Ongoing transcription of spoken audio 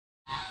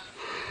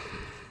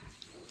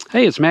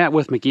Hey, it's Matt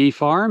with McGee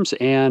Farms,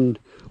 and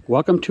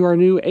welcome to our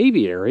new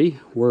aviary.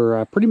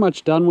 We're pretty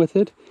much done with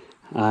it.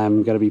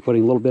 I'm going to be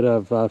putting a little bit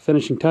of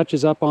finishing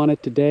touches up on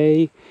it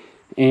today,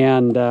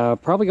 and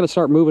probably going to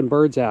start moving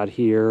birds out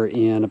here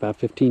in about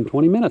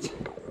 15-20 minutes.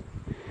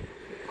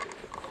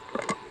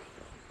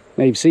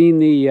 Now, you've seen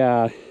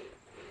the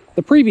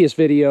previous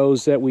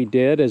videos that we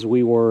did as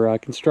we were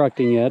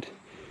constructing it.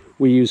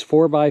 We used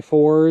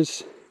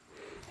 4x4s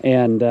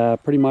and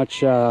pretty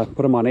much put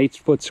them on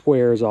 8-foot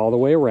squares all the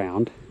way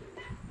around.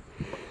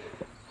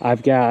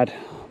 I've got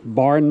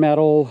barn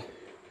metal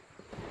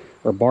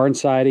or barn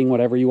siding,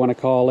 whatever you want to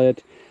call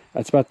it.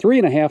 It's about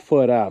 3.5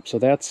 foot up, so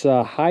that's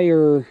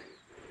higher,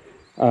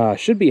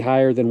 should be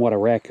higher than what a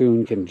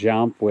raccoon can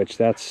jump, which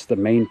that's the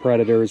main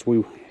predators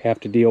we have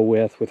to deal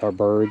with our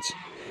birds.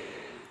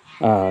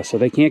 So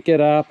they can't get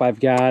up. I've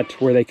got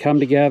where they come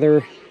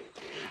together,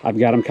 I've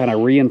got them kind of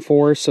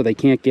reinforced so they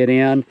can't get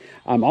in.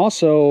 I'm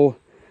also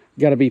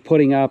going to be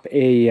putting up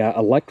a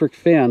electric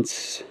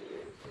fence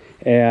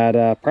at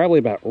probably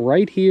about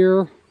right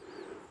here,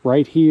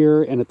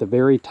 and at the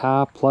very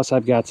top. Plus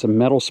I've got some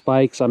metal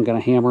spikes I'm going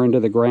to hammer into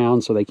the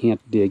ground so they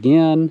can't dig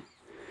in.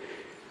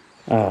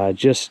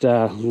 Just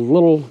a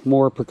little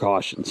more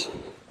precautions.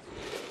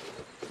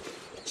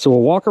 So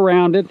we'll walk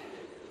around it.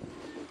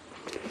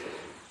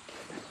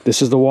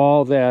 This is the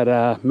wall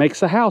that makes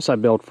the house I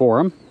built for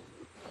them.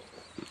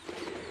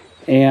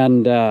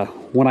 And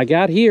when I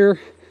got here,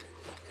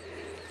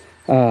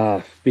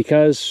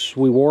 because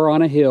we were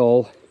on a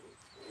hill,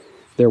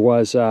 there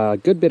was a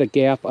good bit of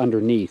gap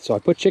underneath. So I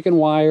put chicken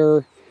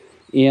wire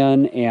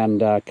in and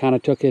kind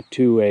of took it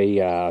to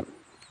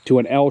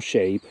an L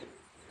shape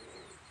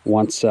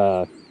once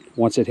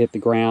it hit the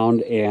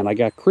ground. And I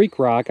got creek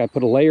rock. I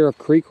put a layer of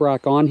creek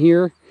rock on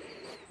here,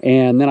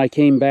 and then I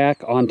came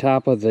back on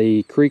top of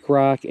the creek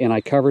rock and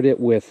I covered it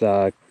with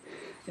a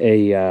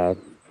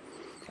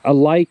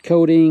light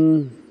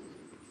coating,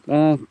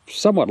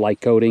 somewhat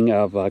light coating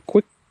of a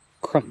quick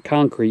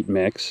concrete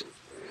mix.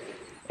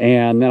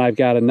 And then I've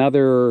got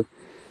another,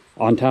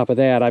 on top of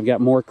that, I've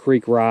got more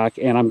creek rock,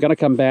 and I'm going to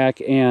come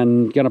back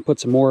and going to put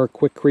some more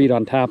quickcrete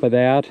on top of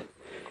that.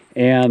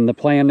 And the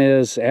plan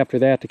is after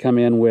that to come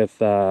in with,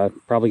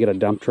 probably get a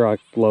dump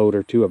truck load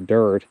or two of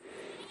dirt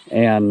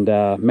and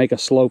make a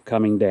slope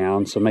coming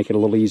down, so make it a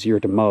little easier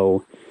to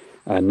mow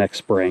next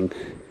spring.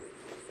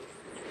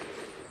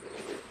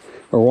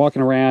 We're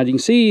walking around. You can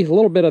see a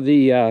little bit of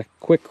the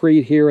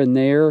quickcrete here and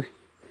there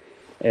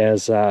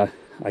as I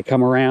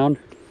come around.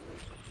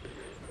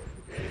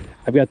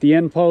 I've got the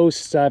end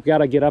posts. I've got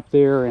to get up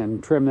there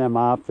and trim them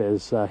up,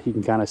 as you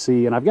can kind of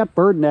see. And I've got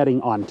bird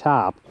netting on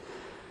top.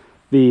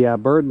 The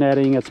bird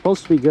netting, it's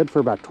supposed to be good for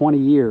about 20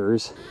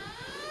 years.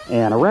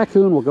 And a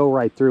raccoon will go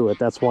right through it.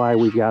 That's why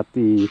we've got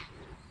the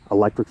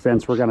electric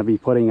fence we're going to be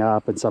putting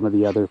up and some of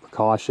the other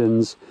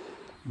precautions.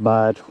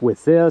 But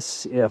with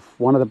this, if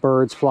one of the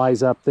birds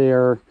flies up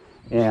there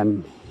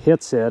and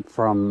hits it,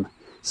 from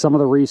some of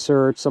the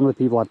research, some of the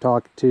people I've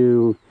talked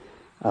to,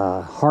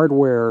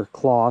 hardware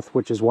cloth,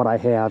 which is what I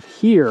have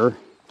here,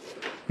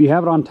 if you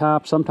have it on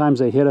top, sometimes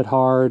they hit it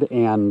hard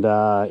and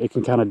it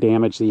can kind of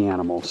damage the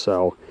animal.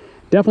 So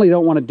definitely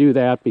don't want to do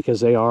that, because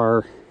they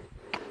are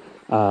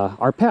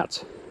our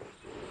pets.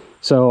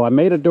 So I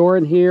made a door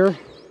in here,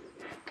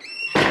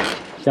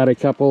 got a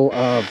couple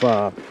of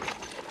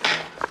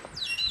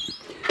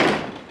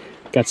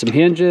got some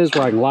hinges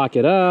where I can lock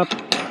it up,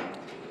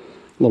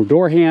 little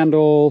door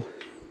handle,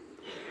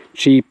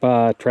 cheap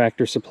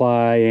Tractor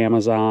Supply,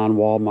 Amazon,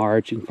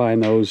 Walmart. You can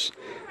find those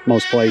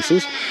most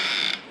places.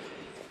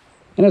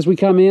 And as we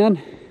come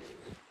in,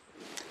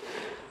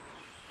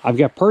 I've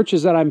got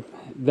perches that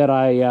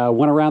I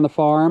went around the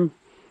farm,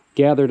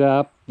 gathered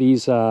up.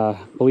 These I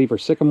believe are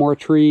sycamore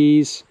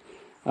trees.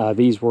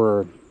 These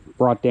were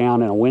brought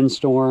down in a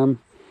windstorm,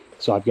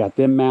 so I've got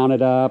them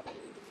mounted up.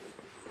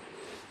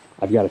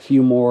 I've got a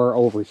few more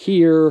over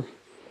here,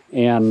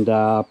 and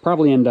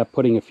probably end up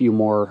putting a few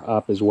more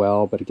up as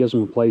well, but it gives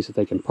them a place that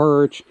they can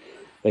perch.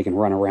 They can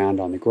run around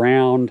on the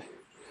ground.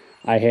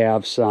 I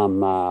have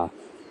some, oh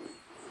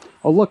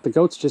look, the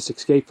goats just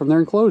escaped from their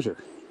enclosure.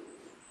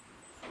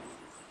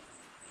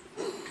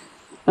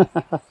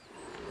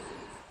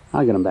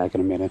 I'll get them back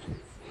in a minute.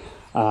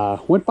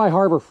 Went by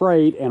Harbor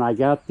Freight and I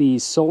got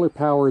these solar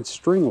powered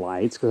string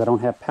lights because I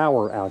don't have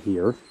power out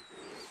here.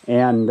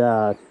 And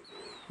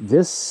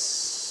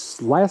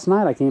last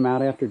night I came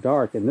out after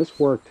dark, and this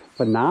worked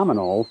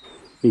phenomenal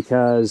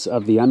because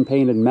of the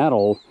unpainted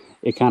metal.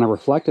 It kind of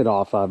reflected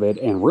off of it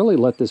and really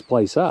lit this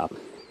place up.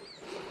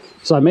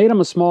 So I made them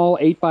a small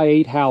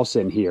 8x8 house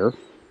in here,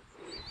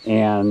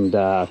 and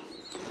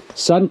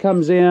sun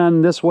comes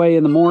in this way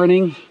in the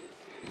morning,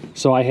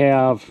 so I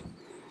have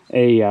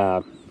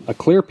a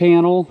clear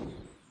panel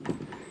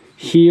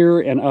here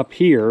and up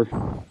here,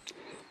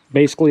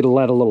 basically to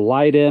let a little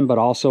light in, but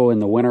also in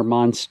the winter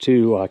months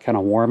to kind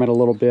of warm it a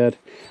little bit.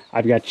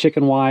 I've got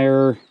chicken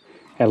wire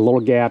at a little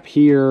gap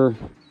here,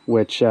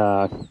 which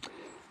I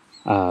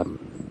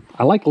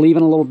like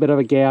leaving a little bit of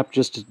a gap,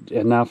 just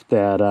enough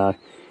that,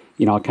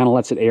 you know, it kind of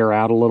lets it air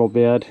out a little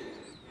bit.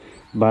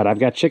 But I've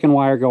got chicken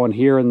wire going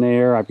here and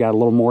there. I've got a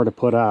little more to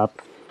put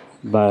up.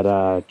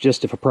 But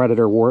just if a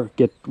predator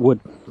would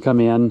come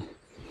in,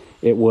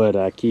 it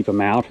would keep them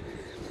out.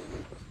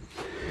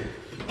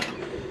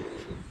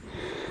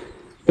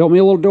 Built me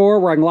a little door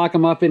where I can lock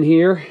them up in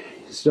here.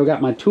 Still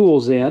got my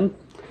tools in.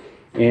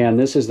 And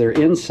this is their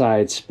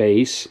inside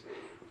space.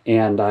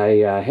 And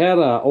I had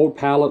an old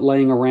pallet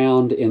laying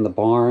around in the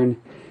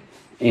barn.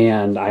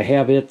 And I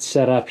have it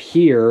set up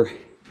here.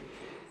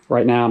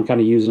 Right now I'm kind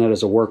of using it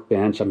as a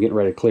workbench. I'm getting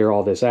ready to clear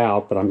all this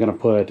out. But I'm going to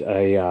put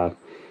a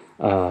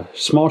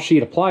small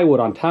sheet of plywood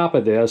on top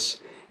of this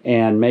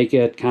and make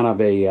it kind of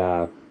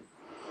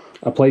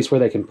a place where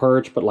they can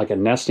perch, but like a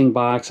nesting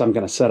box I'm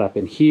going to set up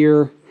in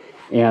here.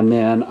 And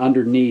then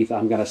underneath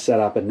I'm going to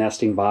set up a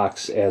nesting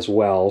box as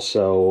well.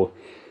 So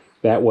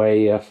that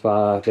way if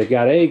they've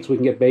got eggs, we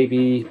can get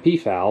baby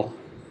peafowl.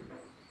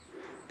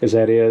 Because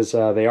that is,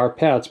 they are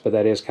pets, but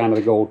that is kind of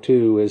the goal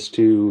too, is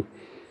to,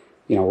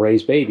 you know,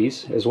 raise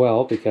babies as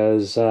well.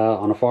 Because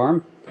on a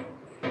farm,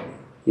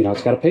 you know,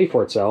 it's got to pay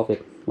for itself.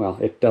 Well,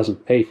 it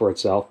doesn't pay for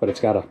itself, but it's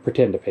got to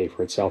pretend to pay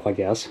for itself, I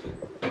guess.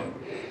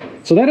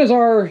 So that is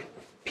our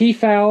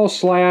peafowl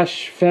 /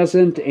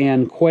 pheasant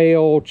and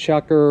quail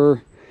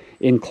chucker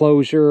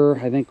enclosure.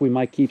 I think we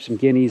might keep some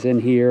guineas in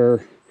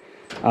here.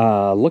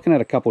 Looking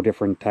at a couple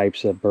different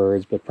types of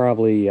birds, but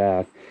probably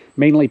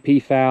mainly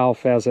peafowl,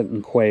 pheasant,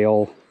 and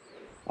quail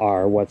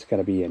are what's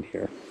going to be in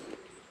here.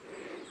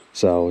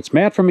 So it's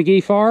Matt from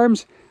McGee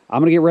Farms. I'm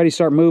going to get ready to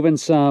start moving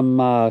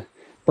some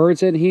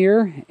birds in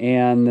here,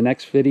 and the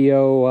next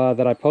video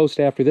that I post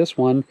after this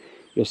one,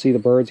 you'll see the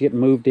birds getting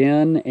moved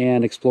in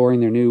and exploring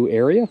their new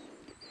area.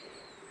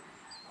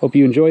 Hope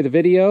you enjoy the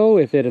video.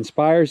 If it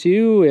inspires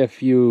you,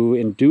 if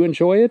you do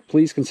enjoy it,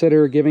 please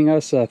consider giving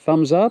us a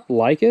thumbs up,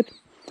 like it,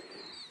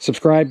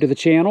 subscribe to the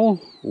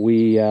channel.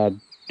 We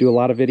do a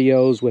lot of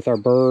videos with our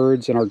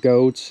birds and our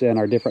goats and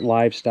our different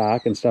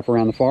livestock and stuff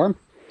around the farm,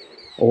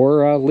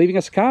 or leaving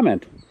us a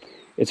comment.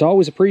 It's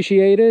always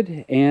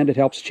appreciated, and it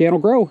helps the channel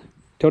grow.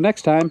 Till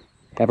next time,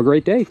 have a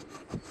great day.